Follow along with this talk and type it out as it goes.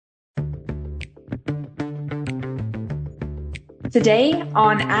Today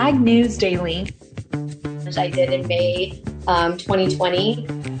on Ag News Daily. I did in May 2020.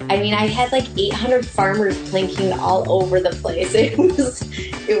 I mean, I had like 800 farmers plinking all over the place. It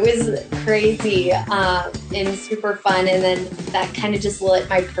was crazy and super fun. And then that kind of just lit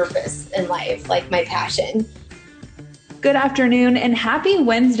my purpose in life, like my passion. Good afternoon and happy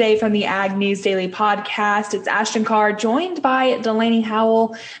Wednesday from the Ag News Daily podcast. It's Ashton Carr joined by Delaney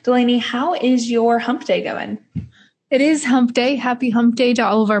Howell. Delaney, how is your hump day going? It is hump day. Happy hump day to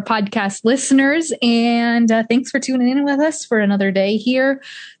all of our podcast listeners. And thanks for tuning in with us for another day here.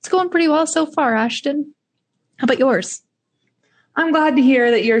 It's going pretty well so far, Ashton. How about yours? I'm glad to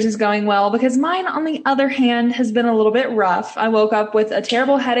hear that yours is going well because mine, on the other hand, has been a little bit rough. I woke up with a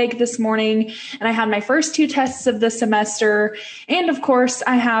terrible headache this morning and I had my first 2 tests of the semester. And of course,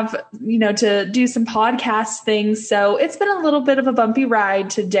 I have, to do some podcast things. So it's been a little bit of a bumpy ride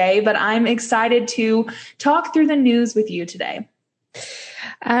today, but I'm excited to talk through the news with you today.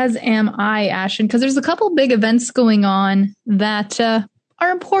 As am I, Ashton, because there's a couple big events going on that are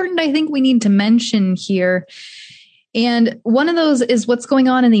important. I think we need to mention here. And one of those is what's going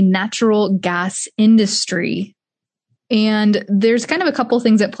on in the natural gas industry. And there's kind of a couple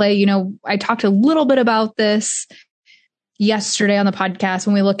things at play. I talked a little bit about this yesterday on the podcast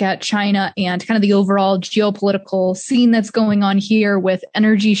when we look at China and kind of the overall geopolitical scene that's going on here with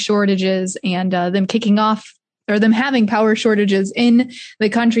energy shortages and them kicking off or them having power shortages in the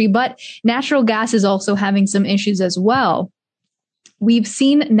country. But natural gas is also having some issues as well. We've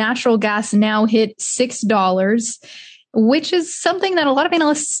seen natural gas now hit $6, which is something that a lot of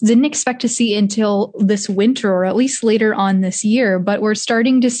analysts didn't expect to see until this winter, or at least later on this year. But we're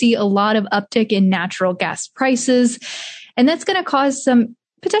starting to see a lot of uptick in natural gas prices, and that's going to cause some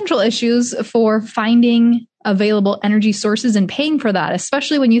potential issues for finding available energy sources and paying for that,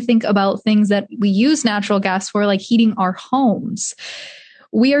 especially when you think about things that we use natural gas for, like heating our homes.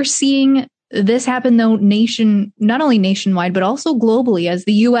 We are seeing this happened, though, not only nationwide, but also globally, as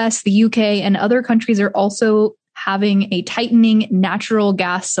the US, the UK, and other countries are also having a tightening natural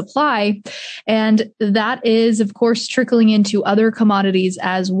gas supply. And that is, of course, trickling into other commodities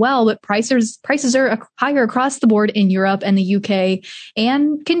as well. But prices are higher across the board in Europe and the UK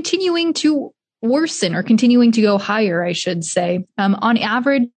and continuing to worsen, or continuing to go higher, I should say. On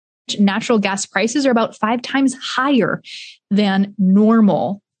average, natural gas prices are about 5 times higher than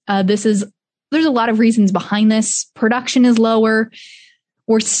normal. There's a lot of reasons behind this. Production is lower.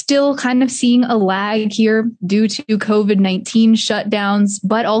 We're still kind of seeing a lag here due to COVID-19 shutdowns,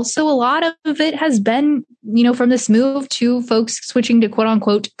 but also a lot of it has been, from this move to folks switching to quote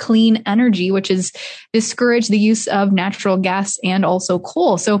unquote clean energy, which is discourage the use of natural gas and also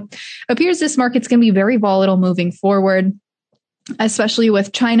coal. So it appears this market's going to be very volatile moving forward, especially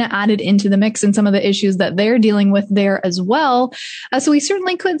with China added into the mix and some of the issues that they're dealing with there as well. So we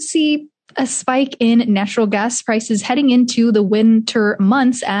certainly could see a spike in natural gas prices heading into the winter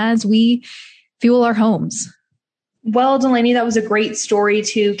months as we fuel our homes. Well, Delaney, that was a great story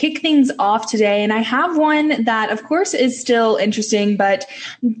to kick things off today. And I have one that, of course, is still interesting, but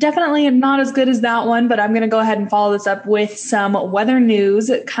definitely not as good as that one. But I'm going to go ahead and follow this up with some weather news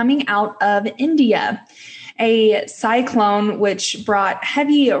coming out of India. A cyclone which brought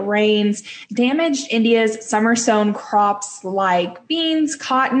heavy rains damaged India's summer sown crops like beans,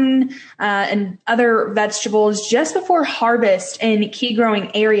 cotton, and other vegetables just before harvest in key growing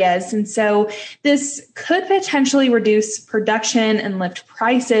areas. And so this could potentially reduce production and lift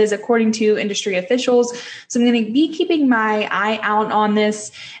prices, according to industry officials. So I'm going to be keeping my eye out on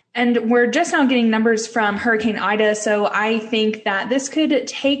this. And we're just now getting numbers from Hurricane Ida. So I think that this could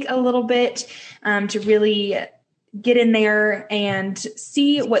take a little bit to really get in there and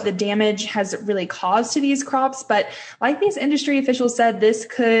see what the damage has really caused to these crops. But like these industry officials said, this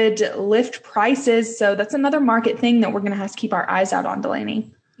could lift prices. So that's another market thing that we're going to have to keep our eyes out on,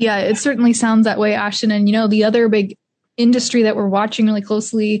 Delaney. Yeah, it certainly sounds that way, Ashton. And, the other big industry that we're watching really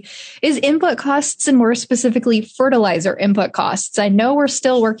closely is input costs, and more specifically fertilizer input costs. I know we're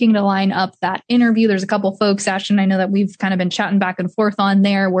still working to line up that interview. There's a couple folks, Ashton, I know that we've kind of been chatting back and forth on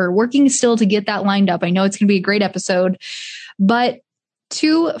there. We're working still to get that lined up. I know it's going to be a great episode, but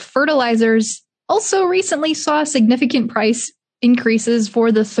 2 fertilizers also recently saw significant price increases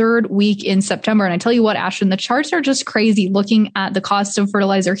for the 3rd week in September. And I tell you what, Ashton, the charts are just crazy looking at the cost of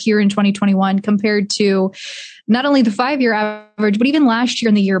fertilizer here in 2021 compared to not only the 5-year average, but even last year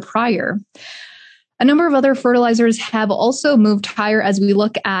and the year prior. A number of other fertilizers have also moved higher as we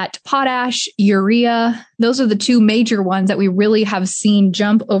look at potash, urea. Those are the two major ones that we really have seen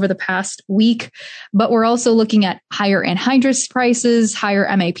jump over the past week. But we're also looking at higher anhydrous prices, higher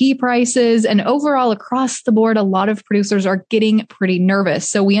MAP prices, and overall across the board, a lot of producers are getting pretty nervous.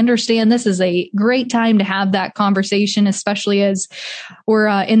 So we understand this is a great time to have that conversation, especially as we're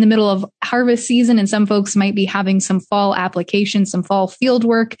in the middle of harvest season and some folks might be having some fall applications, some fall field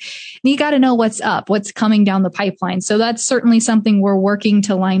work. And you got to know what's up, what's coming down the pipeline. So that's certainly something we're working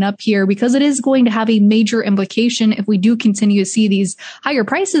to line up here because it is going to have a major implication if we do continue to see these higher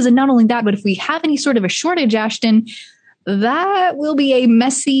prices. And not only that, but if we have any sort of a shortage, Ashton, that will be a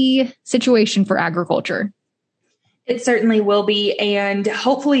messy situation for agriculture. It certainly will be. And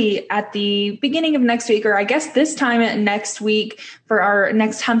hopefully at the beginning of next week, or I guess this time next week for our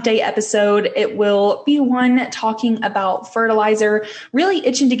next Hump Day episode, it will be one talking about fertilizer. Really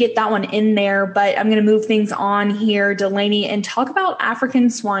itching to get that one in there, but I'm going to move things on here, Delaney, and talk about African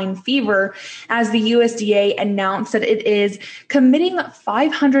swine fever as the USDA announced that it is committing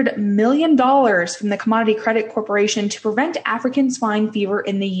 $500 million from the Commodity Credit Corporation to prevent African swine fever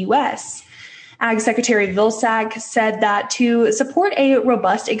in the U.S. Ag Secretary Vilsack said that to support a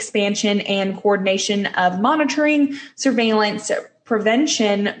robust expansion and coordination of monitoring, surveillance,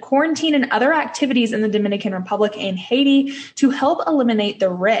 prevention, quarantine, and other activities in the Dominican Republic and Haiti to help eliminate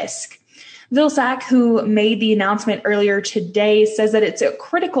the risk. Vilsack, who made the announcement earlier today, says that it's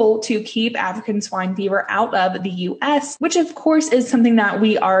critical to keep African swine fever out of the U.S., which of course is something that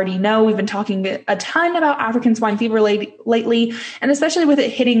we already know. We've been talking a ton about African swine fever lately, and especially with it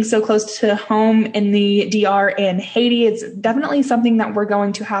hitting so close to home in the DR and Haiti, it's definitely something that we're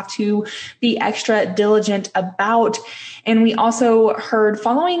going to have to be extra diligent about. And we also heard,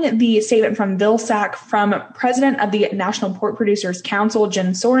 following the statement from Vilsack, from President of the National Pork Producers Council,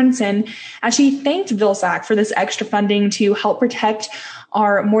 Jen Sorensen, as she thanked Vilsack for this extra funding to help protect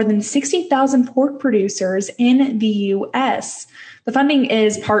our more than 60,000 pork producers in the U.S. The funding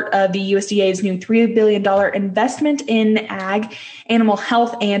is part of the USDA's new $3 billion investment in ag, animal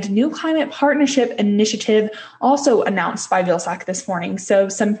health, and new climate partnership initiative, also announced by Vilsack this morning. So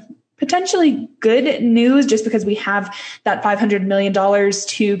some potentially good news, just because we have that $500 million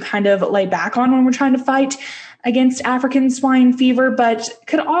to kind of lay back on when we're trying to fight against African swine fever, but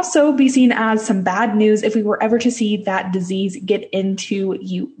could also be seen as some bad news if we were ever to see that disease get into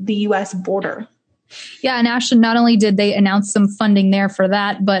the U.S. border. Yeah, and Ashton, not only did they announce some funding there for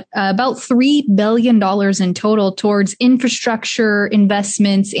that, but about $3 billion in total towards infrastructure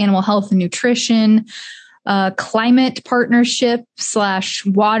investments, animal health and nutrition, climate partnership /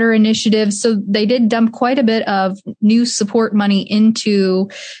 water initiative. So they did dump quite a bit of new support money into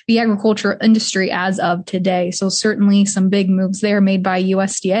the agriculture industry as of today. So certainly some big moves there made by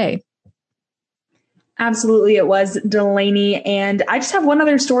USDA. Absolutely, it was, Delaney. And I just have one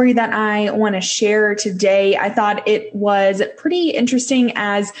other story that I want to share today. I thought it was pretty interesting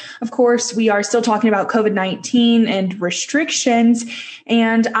as, of course, we are still talking about COVID-19 and restrictions.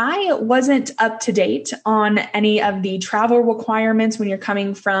 And I wasn't up to date on any of the travel requirements when you're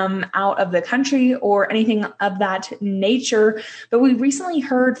coming from out of the country or anything of that nature. But we recently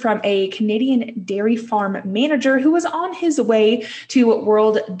heard from a Canadian dairy farm manager who was on his way to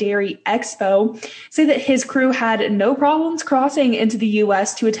World Dairy Expo, say that his crew had no problems crossing into the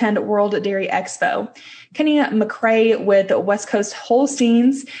U.S. to attend World Dairy Expo. Kenny McRae with West Coast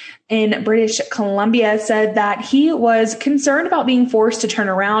Holsteins in British Columbia said that he was concerned about being forced to turn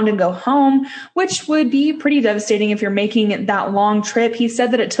around and go home, which would be pretty devastating if you're making that long trip. He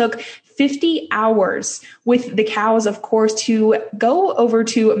said that it took 50 hours with the cows, of course, to go over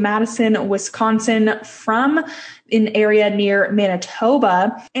to Madison, Wisconsin from an area near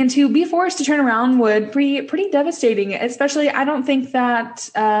Manitoba, and to be forced to turn around would be pretty devastating. Especially, I don't think that,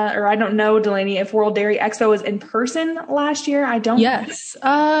 or I don't know, Delaney, if World Dairy Expo was in person last year. I don't. Yes.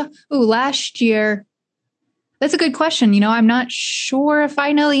 Last year. That's a good question. I'm not sure if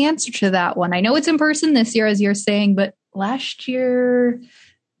I know the answer to that one. I know it's in person this year, as you're saying, but last year,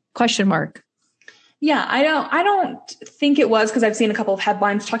 question mark. Yeah, I don't think it was, because I've seen a couple of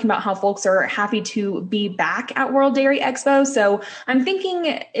headlines talking about how folks are happy to be back at World Dairy Expo. So I'm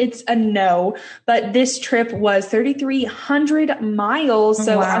thinking it's a no, but this trip was 3,300 miles.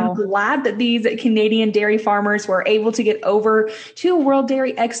 So wow. I'm glad that these Canadian dairy farmers were able to get over to World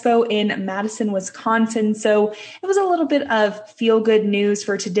Dairy Expo in Madison, Wisconsin. So it was a little bit of feel-good news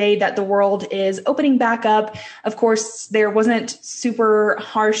for today that the world is opening back up. Of course, there wasn't super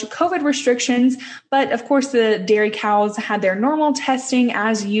harsh COVID restrictions, but of course, the dairy cows had their normal testing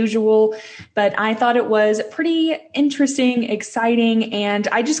as usual. But I thought it was pretty interesting, exciting, and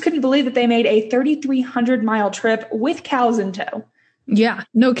I just couldn't believe that they made a 3,300 mile trip with cows in tow. Yeah,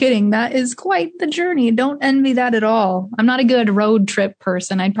 no kidding. That is quite the journey. Don't envy that at all. I'm not a good road trip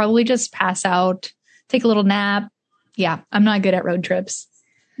person. I'd probably just pass out, take a little nap. Yeah, I'm not good at road trips.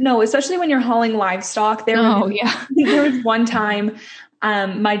 No, especially when you're hauling livestock. There was one time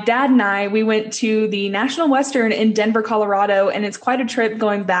my dad and I, we went to the National Western in Denver, Colorado, and it's quite a trip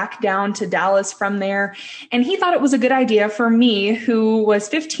going back down to Dallas from there. And he thought it was a good idea for me, who was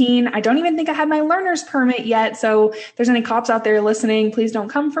 15. I don't even think I had my learner's permit yet. So if there's any cops out there listening, please don't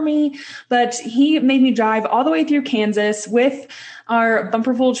come for me. But he made me drive all the way through Kansas with our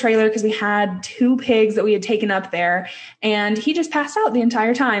bumper full trailer because we had 2 pigs that we had taken up there, and he just passed out the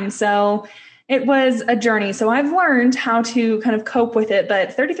entire time. So it was a journey. So I've learned how to kind of cope with it,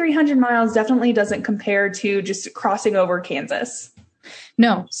 but 3,300 miles definitely doesn't compare to just crossing over Kansas.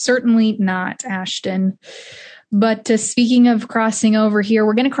 No, certainly not, Ashton. But speaking of crossing over here,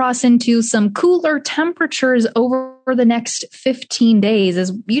 we're going to cross into some cooler temperatures over the next 15 days.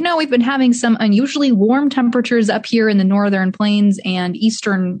 As you know, we've been having some unusually warm temperatures up here in the northern plains and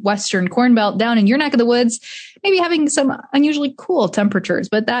eastern western Corn Belt down in your neck of the woods, maybe having some unusually cool temperatures,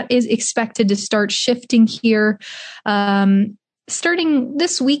 but that is expected to start shifting here. Starting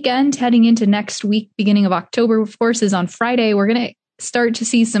this weekend, heading into next week, beginning of October, of course, is on Friday. We're going to start to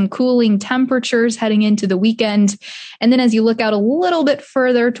see some cooling temperatures heading into the weekend. And then as you look out a little bit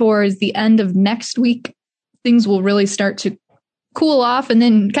further towards the end of next week, things will really start to cool off and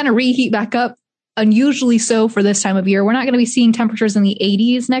then kind of reheat back up, unusually so for this time of year. We're not going to be seeing temperatures in the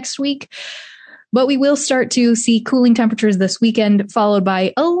 80s next week, but we will start to see cooling temperatures this weekend, followed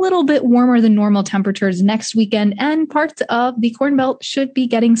by a little bit warmer than normal temperatures next weekend. And parts of the Corn Belt should be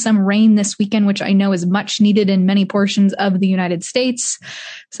getting some rain this weekend, which I know is much needed in many portions of the United States.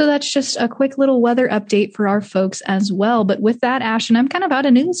 So that's just a quick little weather update for our folks as well. But with that, Ashton, I'm kind of out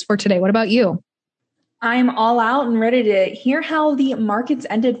of news for today. What about you? I'm all out and ready to hear how the markets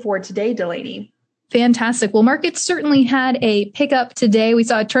ended for today, Delaney. Fantastic. Well, markets certainly had a pickup today. We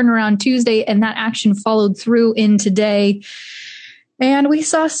saw a turnaround Tuesday, and that action followed through in today. And we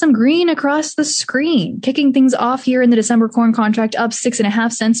saw some green across the screen, kicking things off here in the December corn contract, up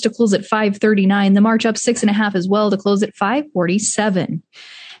 6.5 cents to close at $5.39. The March up 6.5 as well to close at $5.47.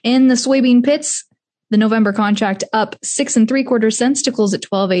 In the soybean pits, the November contract up 6.75 cents to close at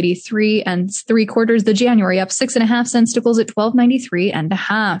 $12.83 and 3/4. The January up 6.5 cents to close at $12.93 and a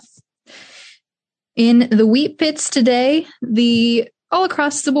half. In the wheat pits today, all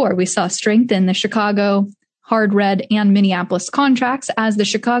across the board, we saw strength in the Chicago, hard red, and Minneapolis contracts, as the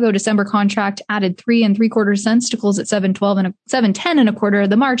Chicago December contract added 3.75 cents to close at $7.12 and $7.10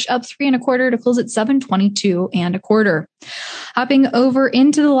 The March up 3.25 to close at $7.22 and 1/4. Hopping over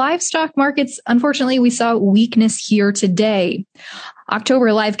into the livestock markets, unfortunately, we saw weakness here today.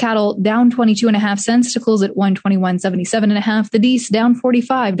 October live cattle down 22.5 cents to close at 121.77.5. The Deese down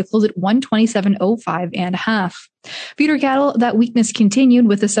 45 to close at 127.05.5. Feeder cattle, that weakness continued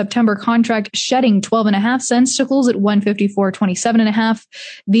with the September contract shedding 12.5 cents to close at 154.27.5.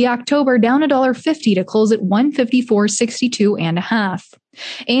 The October down $1.50 to close at 154.62.5.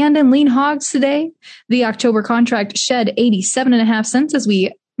 And in lean hogs today, the October contract shed 87.5 cents as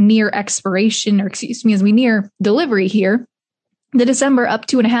we near as we near delivery here. The December up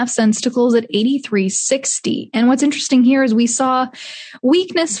 2.5 cents to close at 83.60. And what's interesting here is we saw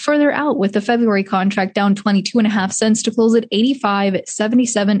weakness further out with the February contract down 22.5 cents to close at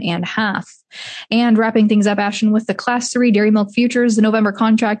 85.77.5. And wrapping things up, Ashton, with the Class 3 dairy milk futures, the November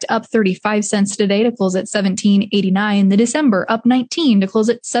contract up 35 cents today to close at 17.89. The December up 19 to close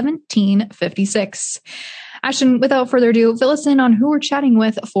at 17.56. Ashton, without further ado, fill us in on who we're chatting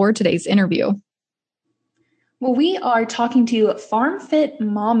with for today's interview. Well, we are talking to Farm Fit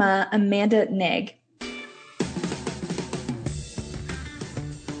Mama Amanda Nigg.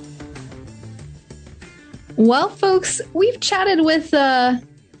 Well, folks, we've chatted with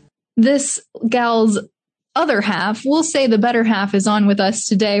this gal's other half. We'll say the better half is on with us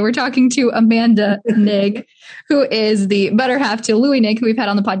today. We're talking to Amanda Nigg, who is the better half to Louie Nigg, who we've had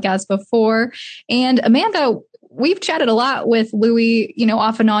on the podcast before. And Amanda, we've chatted a lot with Louie,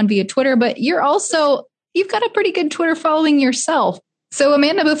 off and on via Twitter, but you've got a pretty good Twitter following yourself. So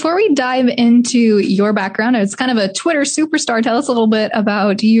Amanda, before we dive into your background, it's kind of a Twitter superstar. Tell us a little bit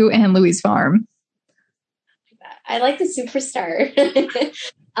about you and Louie's farm. I like the superstar.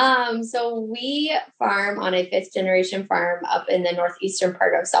 So we farm on a 5th generation farm up in the northeastern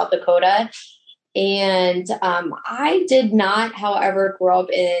part of South Dakota. And I did not, however, grow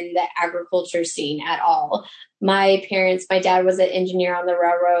up in the agriculture scene at all. My dad was an engineer on the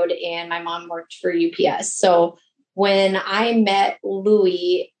railroad and my mom worked for UPS. So when I met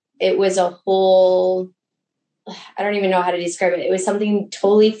Louie, it was a whole I don't even know how to describe it. It was something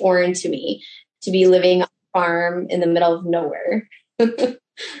totally foreign to me to be living on a farm in the middle of nowhere. I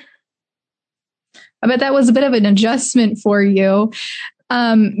bet that was a bit of an adjustment for you.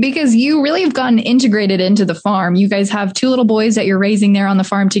 Because you really have gotten integrated into the farm. You guys have 2 little boys that you're raising there on the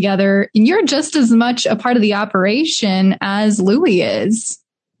farm together, and you're just as much a part of the operation as Louie is.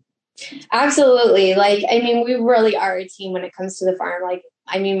 Absolutely. We really are a team when it comes to the farm.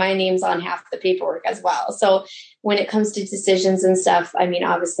 My name's on half the paperwork as well. So when it comes to decisions and stuff,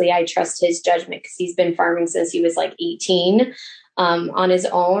 obviously I trust his judgment because he's been farming since he was 18 on his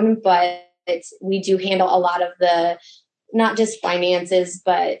own. But we do handle a lot of the, not just finances,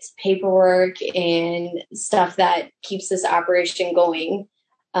 but paperwork and stuff that keeps this operation going.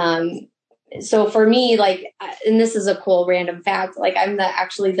 So for me, and this is a cool random fact, I'm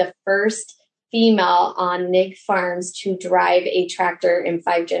actually the first female on NIG Farms to drive a tractor in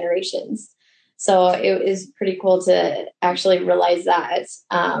 5 generations. So it is pretty cool to actually realize that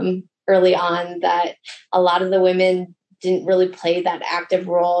early on, that a lot of the women didn't really play that active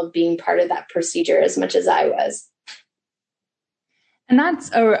role of being part of that procedure as much as I was. And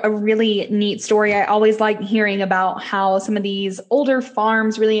that's a really neat story. I always like hearing about how some of these older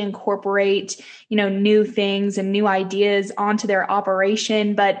farms really incorporate, new things and new ideas onto their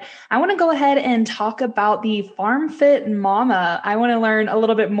operation. But I want to go ahead and talk about the Farm Fit Mama. I want to learn a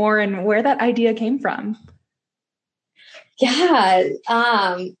little bit more and where that idea came from. Yeah,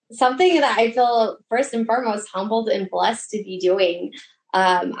 something that I feel first and foremost humbled and blessed to be doing.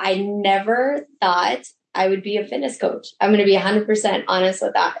 I never thought I would be a fitness coach. I'm going to be 100% honest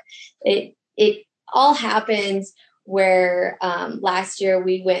with that. It all happened where last year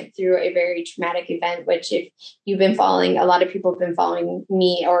we went through a very traumatic event, which if you've been following, a lot of people have been following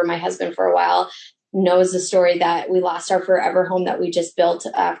me or my husband for a while, knows the story that we lost our forever home that we just built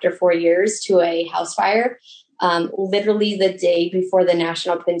after 4 years to a house fire. Literally the day before the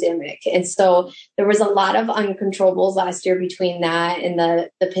national pandemic. And so there was a lot of uncontrollables last year between that and the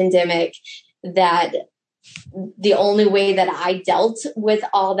pandemic, that the only way that I dealt with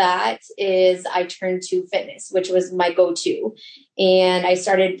all that is I turned to fitness, which was my go-to. And I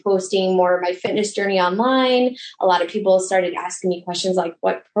started posting more of my fitness journey online. A lot of people started asking me questions like,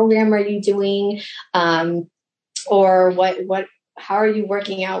 what program are you doing? Or how are you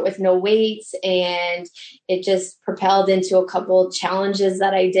working out with no weights? And it just propelled into a couple of challenges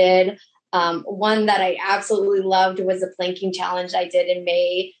that I did. One that I absolutely loved was a planking challenge I did in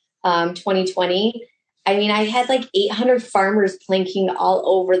May 2020. I had 800 farmers planking all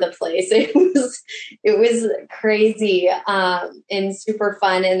over the place. It was crazy and super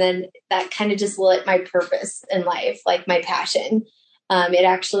fun. And then that kind of just lit my purpose in life, my passion. It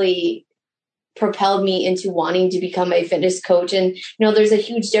actually propelled me into wanting to become a fitness coach. And, there's a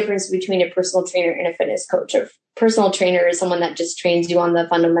huge difference between a personal trainer and a fitness coach. A personal trainer is someone that just trains you on the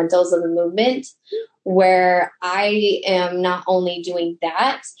fundamentals of the movement, where I am not only doing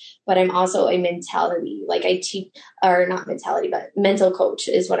that, but I'm also a mentality, I teach, or not mentality, but mental coach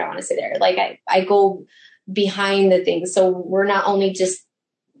is what I want to say there. I go behind the things. So I'm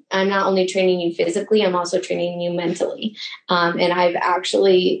not only training you physically, I'm also training you mentally. And I've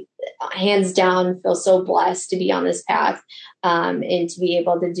actually, hands down, feel so blessed to be on this path and to be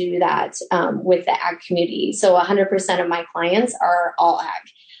able to do that with the ag community. So 100% of my clients are all ag.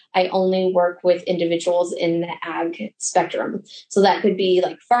 I only work with individuals in the ag spectrum. So that could be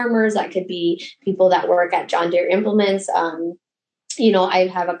farmers, that could be people that work at John Deere Implements. I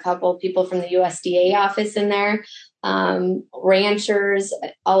have a couple people from the USDA office in there, ranchers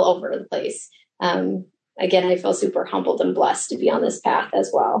all over the place. Again, I feel super humbled and blessed to be on this path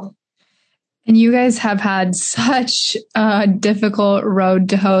as well. And you guys have had such a difficult road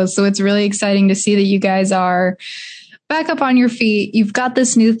to hoe. So it's really exciting to see that you guys are back up on your feet. You've got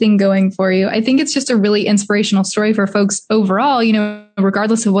this new thing going for you. I think it's just a really inspirational story for folks overall,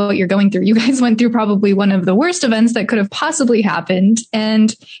 regardless of what you're going through. You guys went through probably one of the worst events that could have possibly happened.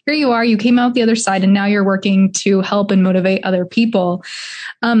 And here you are, you came out the other side, and now you're working to help and motivate other people.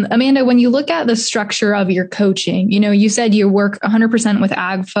 Amanda, when you look at the structure of your coaching, you said you work 100% with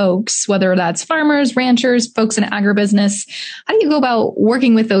ag folks, whether that's farmers, ranchers, folks in agribusiness. How do you go about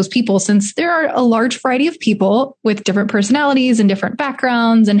working with those people, since there are a large variety of people with different personalities and different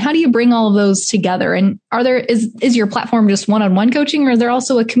backgrounds? And how do you bring all of those together? And is your platform just one-on-one coaching, or is there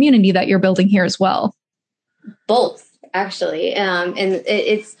also a community that you're building here as well? Both, actually. And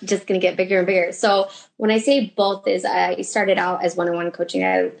it's just going to get bigger and bigger. So when I say both, is I started out as one-on-one coaching.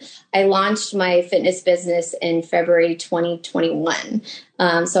 I launched my fitness business in February 2021.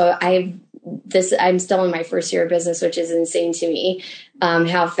 So I'm still in my first year of business, which is insane to me,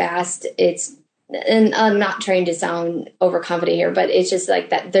 how fast it's and I'm not trying to sound overconfident here, but it's just like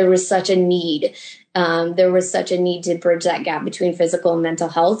that there was such a need. There was such a need to bridge that gap between physical and mental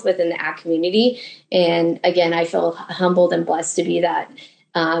health within the ACT community. And again, I feel humbled and blessed to be that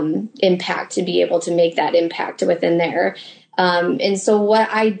impact, to be able to make that impact within there. And so what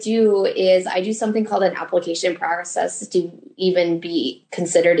I do is I do something called an application process to even be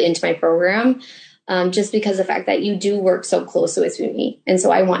considered into my program. Just because of the fact that you do work so closely with me. And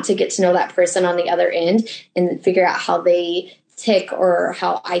so I want to get to know that person on the other end and figure out how they tick or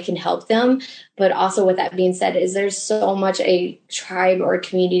how I can help them. But also with that being said, is there's so much a tribe or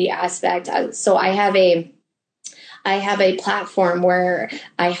community aspect. So I have a platform where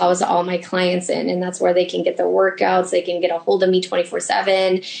I house all my clients in, and that's where they can get their workouts. They can get a hold of me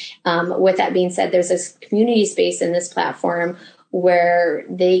 24/7. With that being said, there's this community space in this platform where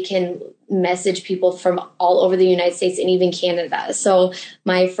they can message people from all over the United States and even Canada. So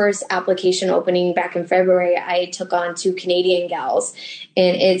my first application opening back in February, I took on 2 Canadian gals,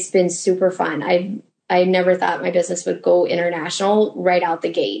 and it's been super fun. I never thought my business would go international right out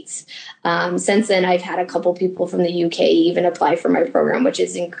the gates. Since then, I've had a couple people from the UK even apply for my program, which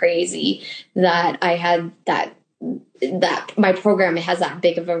is crazy that I had that my program has that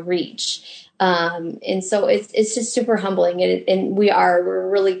big of a reach. And so it's just super humbling. And we're a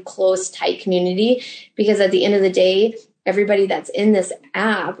really close, tight community, because at the end of the day, everybody that's in this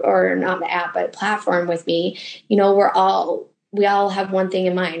app, or not the app, but platform with me, we all have one thing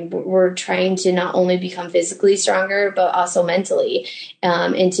in mind. We're trying to not only become physically stronger, but also mentally,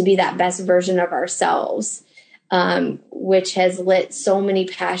 and to be that best version of ourselves, which has lit so many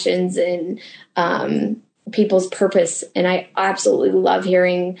passions and, people's purpose. And I absolutely love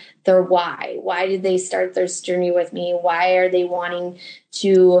hearing their why. Why did they start this journey with me? Why are they wanting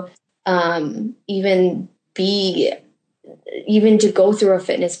to even to go through a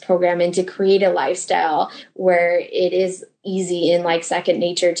fitness program and to create a lifestyle where it is easy and like second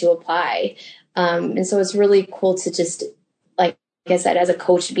nature to apply. And so it's really cool to just, like I said, as a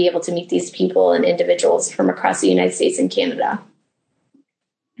coach, to be able to meet these people and individuals from across the United States and Canada.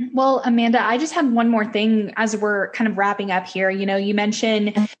 Well, Amanda, I just have one more thing as we're kind of wrapping up here. You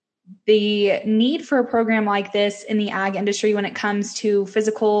mentioned the need for a program like this in the ag industry when it comes to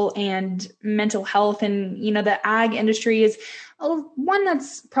physical and mental health. And, the ag industry is one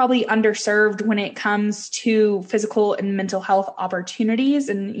that's probably underserved when it comes to physical and mental health opportunities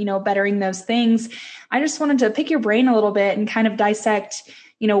and, bettering those things. I just wanted to pick your brain a little bit and kind of dissect,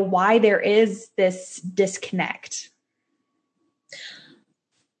 why there is this disconnect.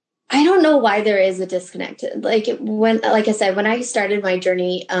 I don't know why there is a disconnect. Like I said, when I started my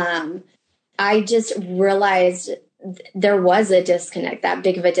journey, I just realized there was a disconnect, that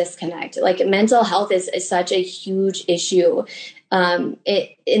big of a disconnect. Like mental health is such a huge issue. And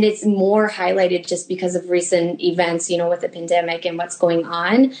it's more highlighted just because of recent events, with the pandemic and what's going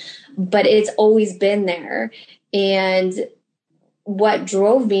on, but it's always been there. And what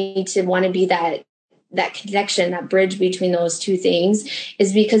drove me to want to be that connection, that bridge between those two things,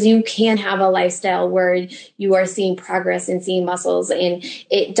 is because you can have a lifestyle where you are seeing progress and seeing muscles, and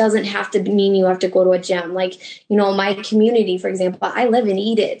it doesn't have to mean you have to go to a gym. Like, my community, for example, I live and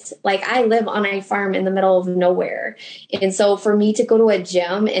eat it. Like, I live on a farm in the middle of nowhere. And so for me to go to a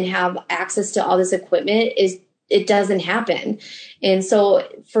gym and have access to all this equipment it doesn't happen. And so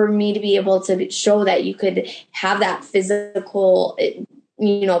for me to be able to show that you could have that physical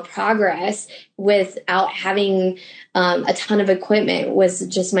progress without having a ton of equipment was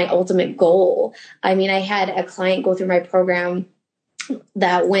just my ultimate goal. I mean, I had a client go through my program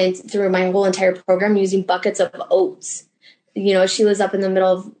that went through my whole entire program using buckets of oats. She was up in the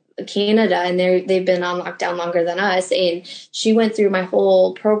middle of Canada, and they've been on lockdown longer than us. And she went through my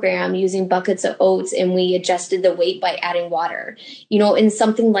whole program using buckets of oats, and we adjusted the weight by adding water, and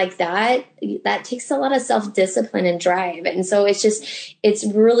something like that takes a lot of self-discipline and drive. And so it's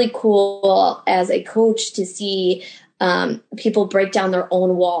really cool as a coach to see people break down their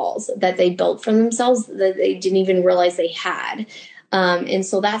own walls that they built for themselves that they didn't even realize they had. And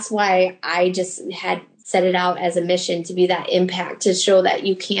so that's why I just had set it out as a mission to be that impact, to show that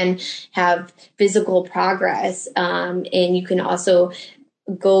you can have physical progress, and you can also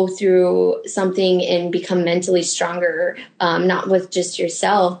go through something and become mentally stronger, not with just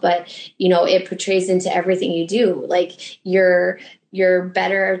yourself, but it portrays into everything you do. Like you're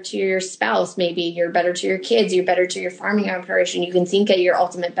better to your spouse, maybe you're better to your kids, you're better to your farming operation. You can think at your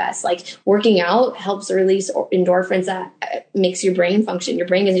ultimate best. Like working out helps release endorphins that makes your brain function. Your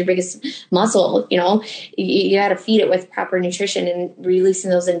brain is your biggest muscle. You know, you got to feed it with proper nutrition and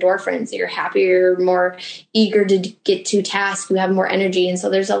releasing those endorphins. You're happier, more eager to get to tasks. You have more energy. And so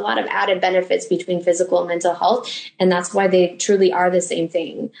there's a lot of added benefits between physical and mental health. And that's why they truly are the same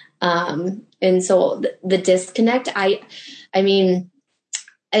thing. And so the disconnect, I mean,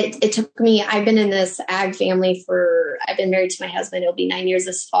 it took me, I've been in this ag family I've been married to my husband. It'll be 9 years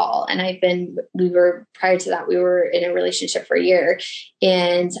this fall. And prior to that, we were in a relationship for a year.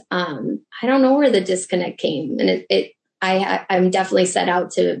 And I don't know where the disconnect came. And I'm definitely set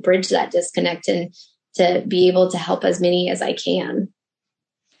out to bridge that disconnect and to be able to help as many as I can.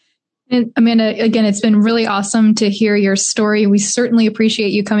 And Amanda, again, it's been really awesome to hear your story. We certainly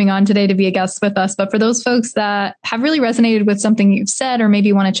appreciate you coming on today to be a guest with us. But for those folks that have really resonated with something you've said, or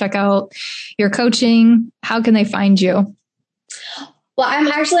maybe want to check out your coaching, how can they find you? Well, I'm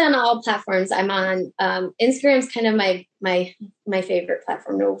actually on all platforms. I'm on Instagram's kind of my favorite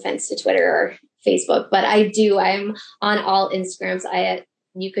platform. No offense to Twitter or Facebook, but I'm on all Instagrams.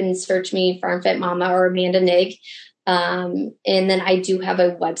 You can search me Farm Fit Mama or Amanda Nigg. And then I do have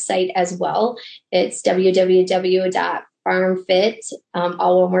a website as well. It's www.farmfit,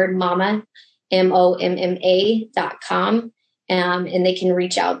 all one word, mama, MOMMA.com. And they can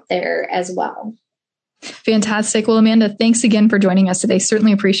reach out there as well. Fantastic. Well, Amanda, thanks again for joining us today.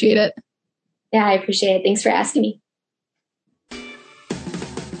 Certainly appreciate it. Yeah, I appreciate it. Thanks for asking me.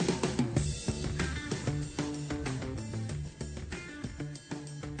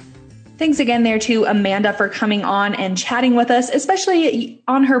 Thanks again there to Amanda for coming on and chatting with us, especially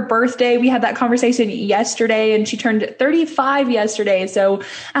on her birthday. We had that conversation yesterday and she turned 35 yesterday. So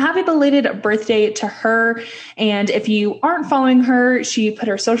a happy belated birthday to her. And if you aren't following her, she put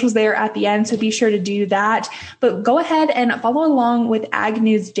her socials there at the end. So be sure to do that. But go ahead and follow along with Ag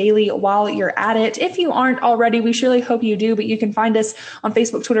News Daily while you're at it. If you aren't already, we surely hope you do, but you can find us on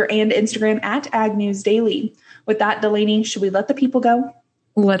Facebook, Twitter, and Instagram at Ag News Daily. With that, Delaney, should we let the people go?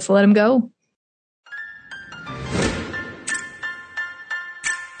 Let's let them go.